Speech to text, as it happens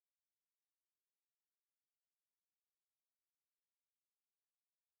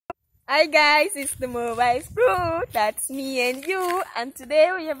Hi guys, it's the Movybez crew. That's me and you. And today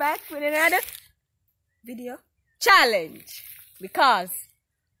we are back with another video challenge. Because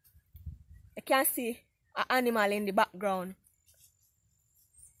I can see an animal in the background.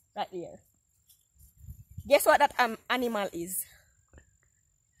 Right here. Guess what that animal is?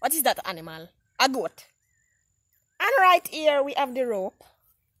 What is that animal? A goat. And right here we have the rope.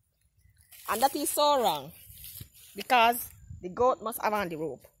 And that is so wrong. Because the goat must have on the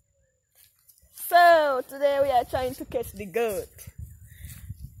rope. So today we are trying to catch the goat.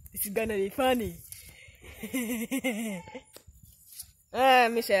 This is gonna be funny.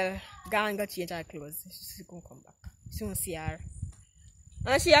 Michelle, go and go change her clothes. She's gonna come back. Soon see her.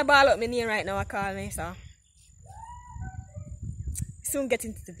 And she a ball up my name right now, I call me, so soon get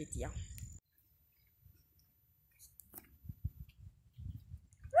into the video.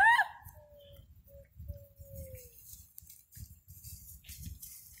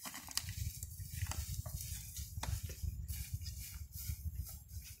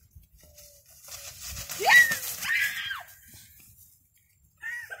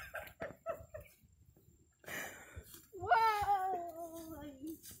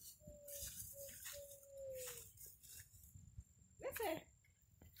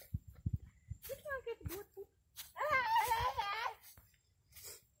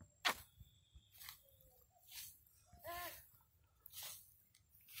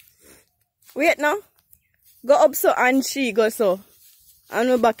 Wait now. Go up so and she go so. And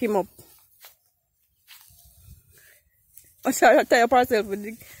we'll back him up. I shall tie up herself with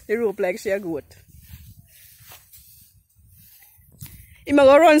the rope like she a goat. You might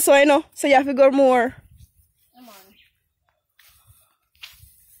go run so you know, so you have to go more. Come on.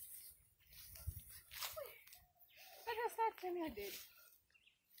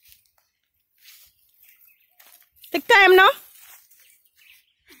 Take time now.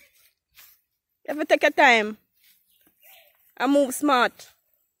 You have to take your time and move smart.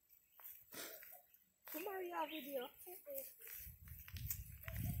 Video.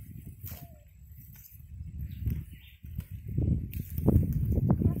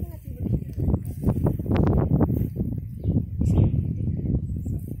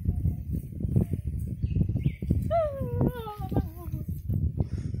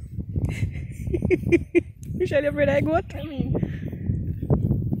 Michelle, you afraid I go out? I mean,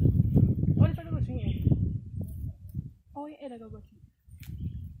 what if I go to you? Oh, yeah, I go to you.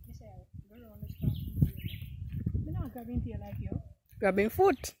 Michelle, go around the stuff. I'm not grabbing tail like you. Grabbing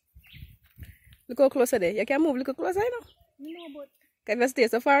foot. Look how closer there. You can move, look how closer, you know. No, but if you stay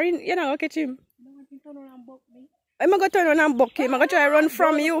so far in, you're not going to catch him. No, I can turn around and buck me. I'm going to turn around and buck him. I'm going to try to run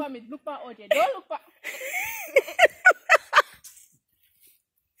from you. Look back out there. Don't look back.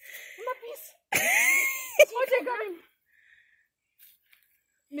 OJ, grab him.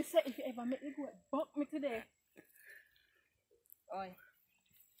 Me say if you ever make me go, buck me today. Oi.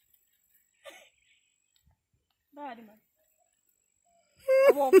 Bad man.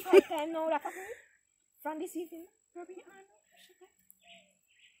 I won't fight time now like from this evening. Grab your hand.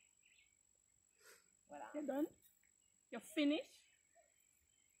 Voilà. You're done? You're finished?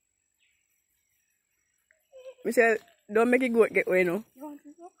 Michelle, don't make it go get away now. You want to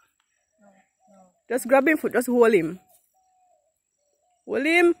go? No. Just grab him foot, just hold him. Hold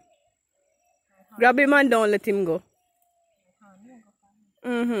him. Grab him and don't let him go.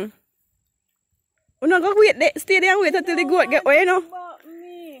 Mm-hmm. We're not going to wait there. Stay there and wait until the goat get away, you know?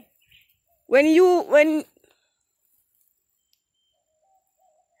 When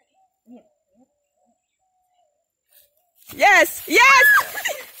Yes!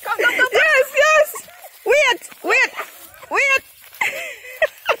 Come. Yes! Wait!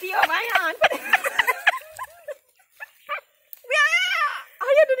 Put your my hand. How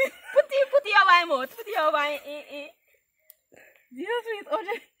you do this? Put your my mouth. Put your my Jesus, wait, OJ.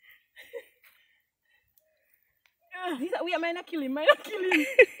 We might not kill him. Fix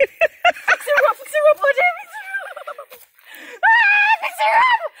the rope, OJ. Fix the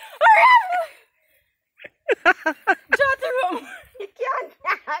rope! Hurry up! Draw the rope. He can't.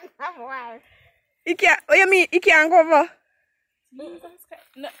 He can't. What you mean? He can't go over?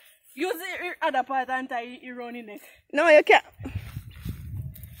 No. Use the other part and tie it around his neck. No, you can't.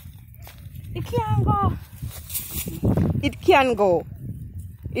 It can't go. It can go.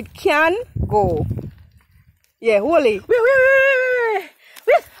 It can go. Yeah, hold it. Wait.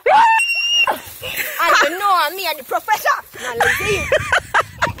 And you know me and the professor. Now let's see.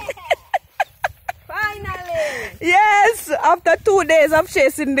 Finally. Yes, after 2 days of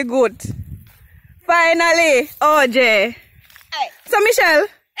chasing the goat. Finally, OJ. Hey. So Michelle.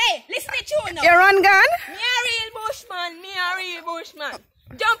 Hey, listen to you now. You run gun? Me a real bushman.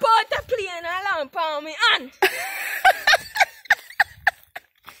 Jump out the plane and lamp on me on.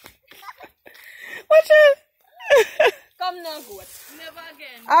 Watch it. Come now, goat. Never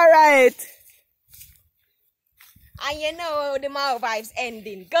again. Alright. And you know the Movybez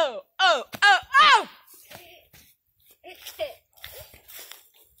ending. Go. Oh, oh, oh!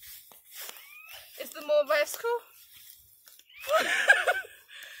 It's the Movybez crew.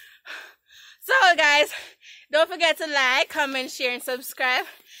 So guys, don't forget to like, comment, share, and subscribe,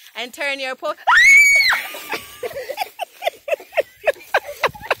 and turn your post.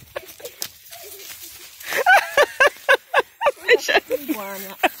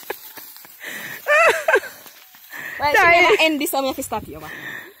 Well, she never end this, so I have to stop you.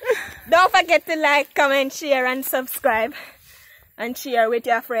 Don't forget to like, comment, share, and subscribe. And share with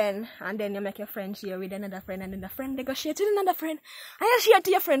your friend. And then you make your friend share with another friend. And then the friend, they go share to another friend. And you share to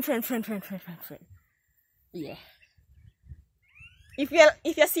your friend. Yeah. If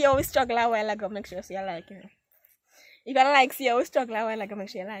you see how we struggle a while ago, make sure you like, you know. If you like see how we struggle a while ago, make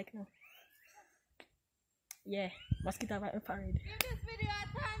sure you like, you know. Yeah. Mosquito right in parade. Give this video a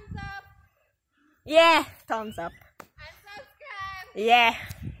thumbs up. Yeah. Thumbs up. And subscribe. Yeah.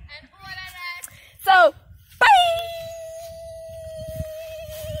 And all of that. So, bye!